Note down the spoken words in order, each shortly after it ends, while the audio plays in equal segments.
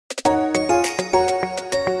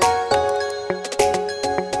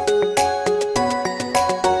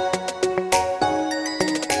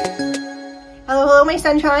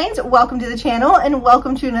Sunshines, welcome to the channel and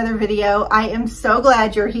welcome to another video. I am so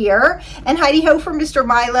glad you're here. And Heidi ho for Mr.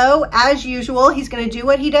 Milo. As usual, he's going to do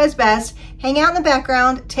what he does best, hang out in the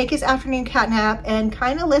background, take his afternoon cat nap, and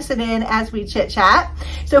kind of listen in as we chit chat.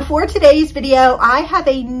 So for today's video, I have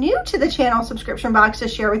a new to the channel subscription box to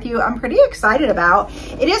share with you I'm pretty excited about.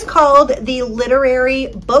 It is called the Literary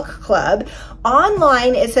Book Club.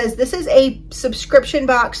 Online, it says this is a subscription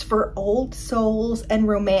box for old souls and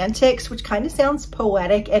romantics, which kind of sounds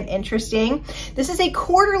poetic and interesting. This is a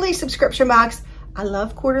quarterly subscription box. I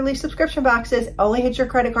love quarterly subscription boxes. Only hit your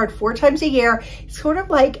credit card 4 times a year. It's sort of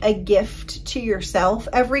like a gift to yourself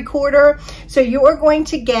every quarter. So you are going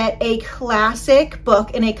to get a classic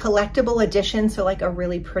book in a collectible edition, so like a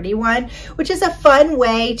really pretty one, which is a fun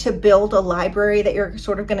way to build a library that you're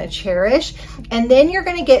sort of going to cherish. And then you're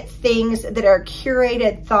going to get things that are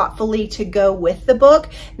curated thoughtfully to go with the book.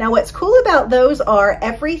 Now, what's cool about those are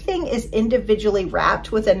everything is individually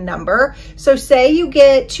wrapped with a number. So say you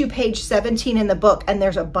get to page 17 in the book and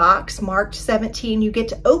there's a box marked 17, you get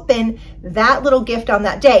to open that little gift on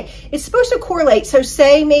that day. It's supposed to correlate. So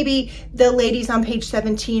say maybe the ladies on page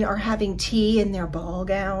 17 are having tea in their ball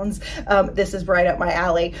gowns. This is right up my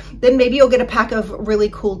alley. Then maybe you'll get a pack of really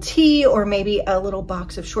cool tea or maybe a little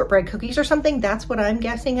box of shortbread cookies or something. That's what I'm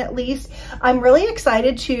guessing at least. I'm really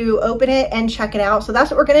excited to open it and check it out. So that's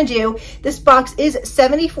what we're going to do. This box is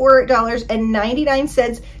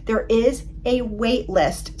 $74.99. There is a wait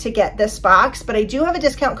list to get this box, but I do have a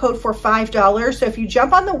discount code for $5. So if you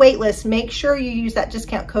jump on the wait list, make sure you use that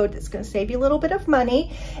discount code. That's going to save you a little bit of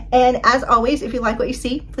money. And as always, if you like what you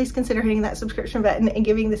see, please consider hitting that subscription button and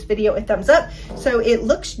giving this video a thumbs up. So it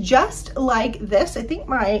looks just like this. I think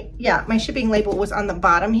my shipping label was on the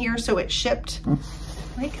bottom here, so it shipped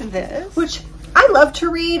like this, which I love to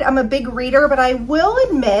read. I'm a big reader, but I will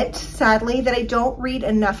admit, sadly, that I don't read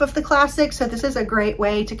enough of the classics. So this is a great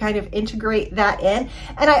way to kind of integrate that in.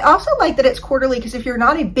 And I also like that it's quarterly, because if you're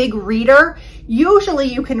not a big reader, usually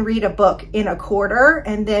you can read a book in a quarter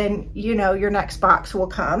and then, you know, your next box will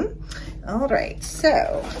come. All right,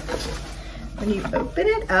 so when you open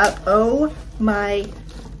it up, oh my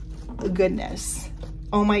goodness.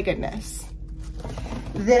 Oh my goodness.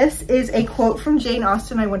 This is a quote from Jane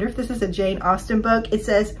Austen. I wonder if this is a Jane Austen book. It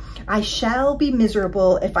says, "I shall be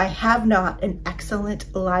miserable if I have not an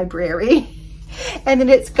excellent library." And then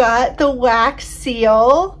it's got the wax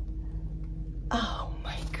seal. Oh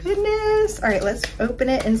my goodness. All right, let's open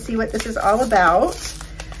it and see what this is all about.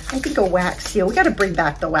 I think a wax seal. We got to bring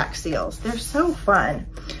back the wax seals. They're so fun.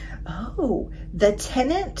 Oh, the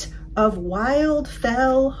tenant of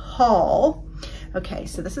Wildfell Hall. Okay,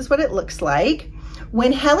 so this is what it looks like.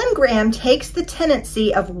 When Helen Graham takes the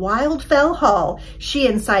tenancy of Wildfell Hall, she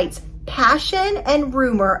incites passion and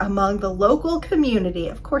rumor among the local community.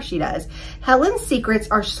 Of course she does. Helen's secrets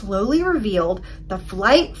are slowly revealed, the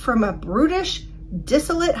flight from a brutish,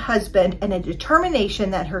 dissolute husband and a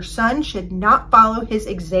determination that her son should not follow his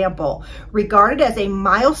example. Regarded as a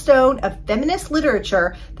milestone of feminist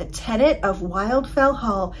literature, The Tenant of Wildfell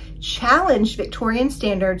Hall challenged Victorian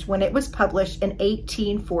standards when it was published in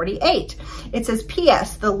 1848. It says,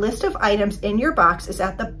 P.S. The list of items in your box is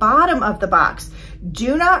at the bottom of the box.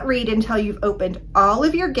 Do not read until you've opened all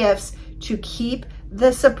of your gifts to keep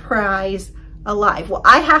the surprise alive. Well,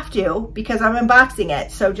 I have to because I'm unboxing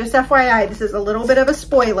it. So just FYI, this is a little bit of a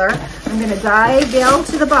spoiler. I'm going to dive down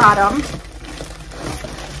to the bottom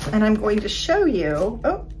and I'm going to show you.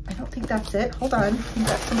 Oh, I don't think that's it. Hold on. We've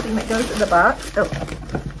got something that goes in the box. Oh,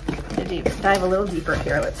 dive a little deeper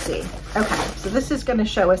here. Let's see. Okay, so this is going to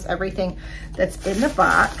show us everything that's in the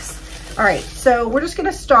box. All right, so we're just going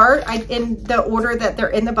to start in the order that they're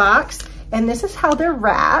in the box. And this is how they're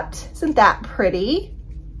wrapped. Isn't that pretty?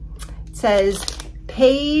 Says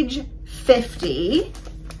page 50.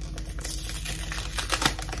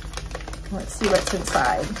 Let's see what's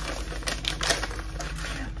inside.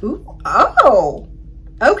 Ooh, oh,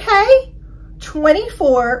 okay.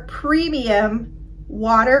 24 premium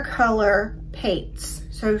watercolor paints.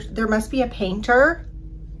 So there must be a painter.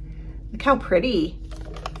 Look how pretty.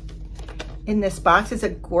 In this box is a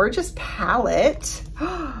gorgeous palette.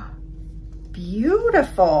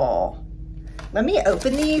 Beautiful. Let me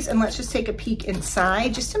open these and let's just take a peek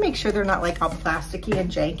inside just to make sure they're not like all plasticky and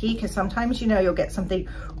janky, because sometimes, you know, you'll get something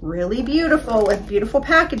really beautiful with beautiful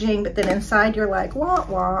packaging, but then inside you're like, wah,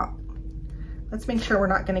 wah. Let's make sure we're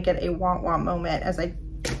not going to get a wah, wah moment as I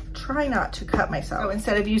try not to cut myself. So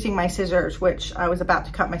instead of using my scissors, which I was about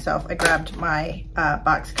to cut myself, I grabbed my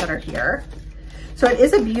box cutter here. So it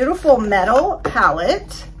is a beautiful metal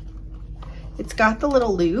palette. It's got the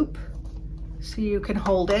little loop, so you can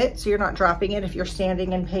hold it so you're not dropping it if you're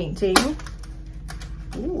standing and painting.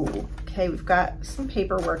 Ooh, okay, we've got some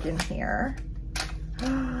paperwork in here.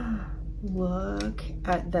 Look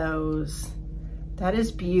at those. That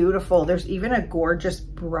is beautiful. There's even a gorgeous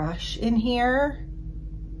brush in here.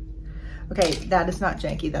 Okay, that is not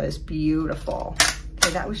janky, that is beautiful.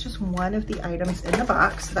 Okay, that was just one of the items in the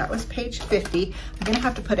box. That was page 50. I'm gonna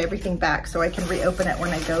have to put everything back so I can reopen it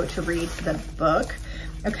when I go to read the book.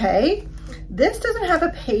 Okay, this doesn't have a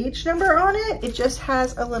page number on it. It just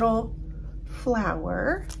has a little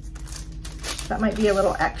flower. That might be a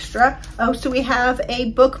little extra. Oh, so we have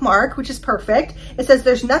a bookmark, which is perfect. It says,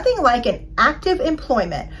 there's nothing like an active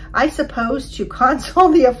employment, I suppose, to console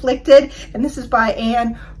the afflicted. And this is by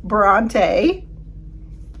Anne Bronte.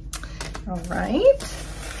 All right.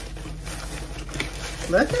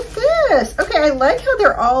 Look at this. Okay, I like how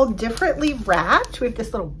they're all differently wrapped. We have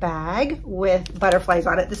this little bag with butterflies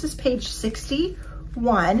on it. This is page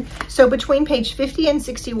 61. So between page 50 and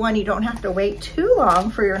 61, you don't have to wait too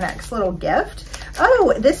long for your next little gift.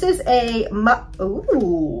 Oh, this is a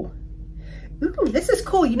ooh, this is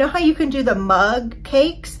cool. You know how you can do the mug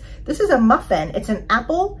cakes? This is a muffin. It's an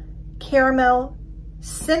apple caramel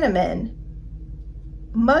cinnamon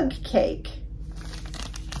mug cake.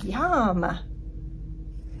 Yum.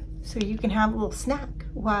 So you can have a little snack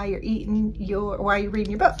while you're reading your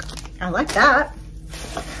book. I like that.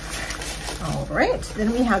 All right,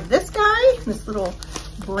 then we have this guy, this little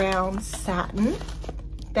brown satin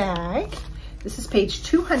bag. This is page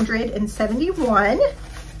 271.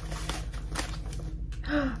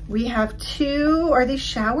 We have two, are these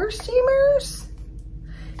shower steamers?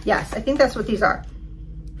 Yes, I think that's what these are.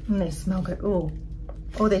 And they smell good. Oh,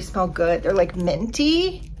 they smell good. They're like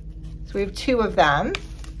minty. So we have two of them.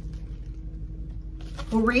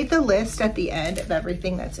 We'll read the list at the end of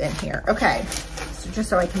everything that's in here. Okay, so just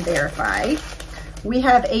so I can verify. We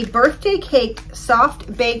have a birthday cake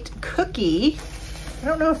soft baked cookie. I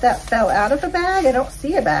don't know if that fell out of a bag. I don't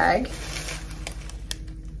see a bag.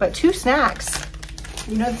 But two snacks.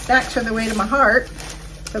 You know the snacks are the way to my heart.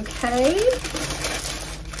 Okay.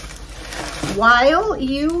 While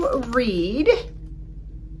you read,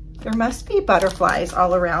 there must be butterflies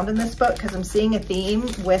all around in this book because I'm seeing a theme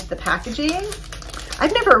with the packaging.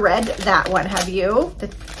 I've never read that one, have you?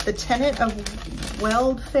 The Tenant of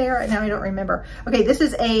Wildfare, now I don't remember. Okay, this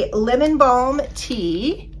is a lemon balm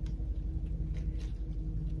tea.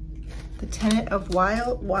 The Tenant of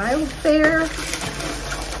Wildfare.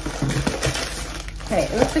 Okay,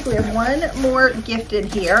 it looks like we have one more gift in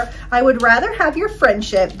here. I would rather have your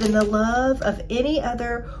friendship than the love of any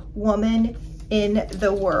other woman in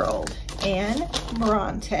the world. Anne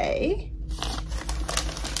Bronte.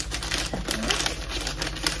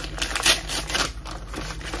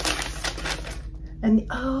 And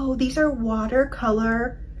oh, these are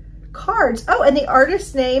watercolor cards. Oh, and the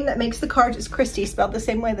artist's name that makes the cards is Kristy, spelled the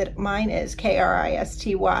same way that mine is,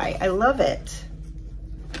 K-R-I-S-T-Y. I love it.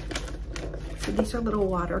 So these are little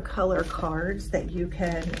watercolor cards that you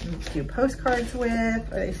can do postcards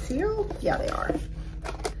with. Are they sealed? Yeah, they are.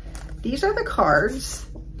 These are the cards,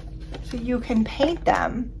 so you can paint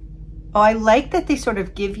them. Oh, I like that they sort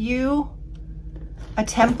of give you a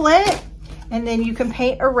template. And then you can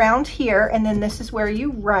paint around here, and then this is where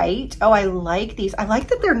you write. Oh, I like these. I like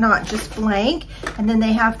that they're not just blank, and then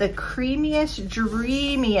they have the creamiest,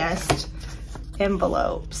 dreamiest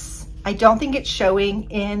envelopes. I don't think it's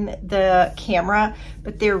showing in the camera,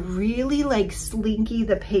 but they're really like slinky.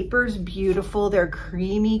 The paper's beautiful. They're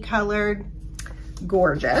creamy colored,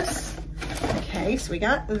 gorgeous. Okay, so we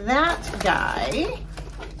got that guy.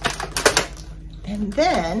 And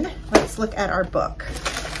then let's look at our book.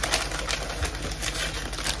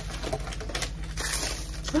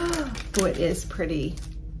 Oh, it is pretty.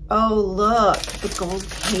 Oh, look, the gold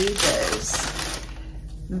pages.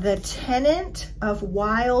 The Tenant of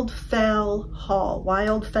Wildfell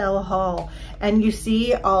Hall. And you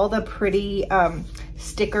see all the pretty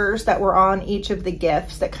stickers that were on each of the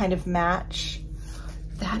gifts that kind of match.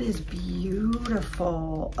 That is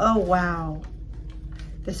beautiful. Oh, wow.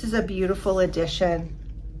 This is a beautiful edition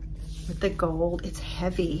with the gold. It's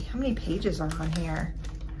heavy. How many pages are on here?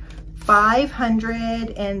 28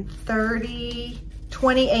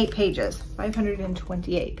 pages.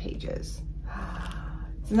 528 pages.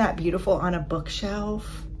 Isn't that beautiful on a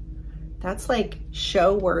bookshelf? That's like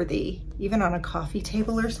show worthy, even on a coffee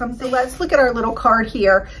table or something. So let's look at our little card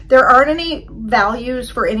here. There aren't any values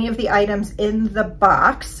for any of the items in the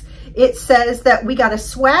box. It says that we got a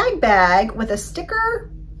swag bag with a sticker,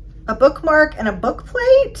 a bookmark, and a book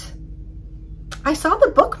plate. I saw the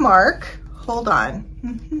bookmark. Hold on.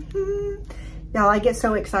 Y'all, I get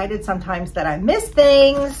so excited sometimes that I miss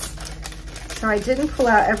things. So I didn't pull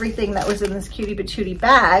out everything that was in this cutie patootie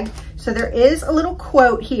bag. So there is a little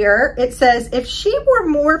quote here. It says, if she were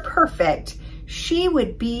more perfect, she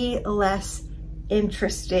would be less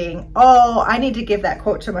interesting. Oh, I need to give that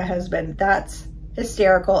quote to my husband. That's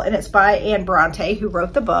hysterical. And it's by Anne Bronte, who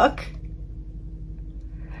wrote the book.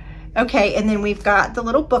 Okay, and then we've got the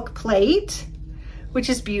little book plate,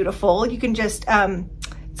 which is beautiful. You can just,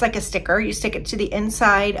 it's like a sticker. You stick it to the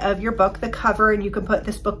inside of your book, the cover, and you can put,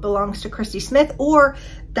 this book belongs to Kristy Smith, or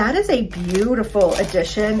that is a beautiful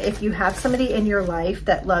addition. If you have somebody in your life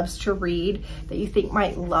that loves to read that you think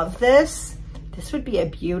might love this, this would be a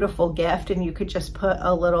beautiful gift, and you could just put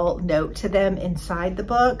a little note to them inside the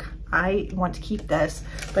book. I want to keep this,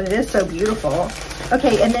 but it is so beautiful.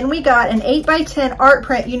 Okay, and then we got an 8x10 art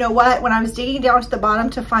print. You know what? When I was digging down to the bottom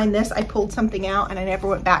to find this, I pulled something out and I never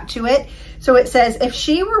went back to it. So it says, if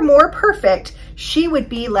she were more perfect, she would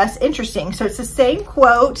be less interesting. So it's the same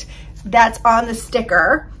quote that's on the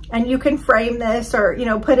sticker. And you can frame this or, you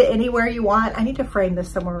know, put it anywhere you want. I need to frame this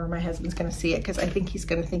somewhere where my husband's gonna see it because I think he's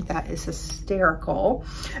gonna think that is hysterical.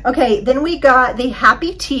 Okay, then we got the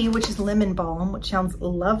Happy Tea, which is lemon balm, which sounds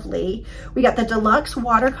lovely. We got the deluxe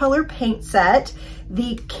watercolor paint set,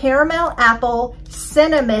 the caramel apple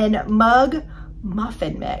cinnamon mug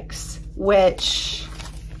muffin mix, which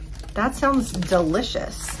that sounds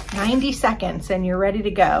delicious. 90 seconds and you're ready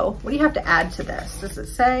to go. What do you have to add to this? Does it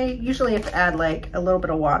say? Usually you have to add like a little bit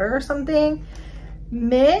of water or something.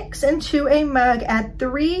 Mix into a mug, add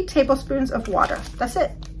 3 tablespoons of water. That's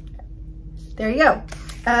it. There you go.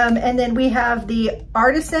 And then we have the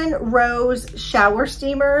Artisan Rose shower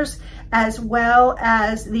steamers, as well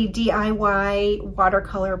as the DIY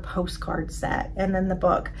watercolor postcard set, and then the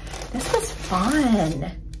book. This was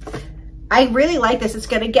fun. I really like this. It's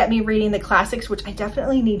gonna get me reading the classics, which I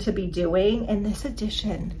definitely need to be doing. And this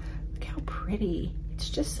edition, look how pretty. It's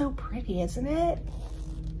just so pretty, isn't it?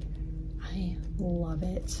 I love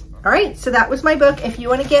it. All right, so that was my book. If you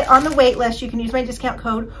wanna get on the wait list, you can use my discount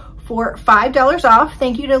code for $5 off.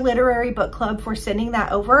 Thank you to Literary Book Club for sending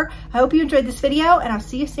that over. I hope you enjoyed this video, and I'll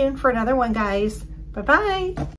see you soon for another one, guys. Bye-bye.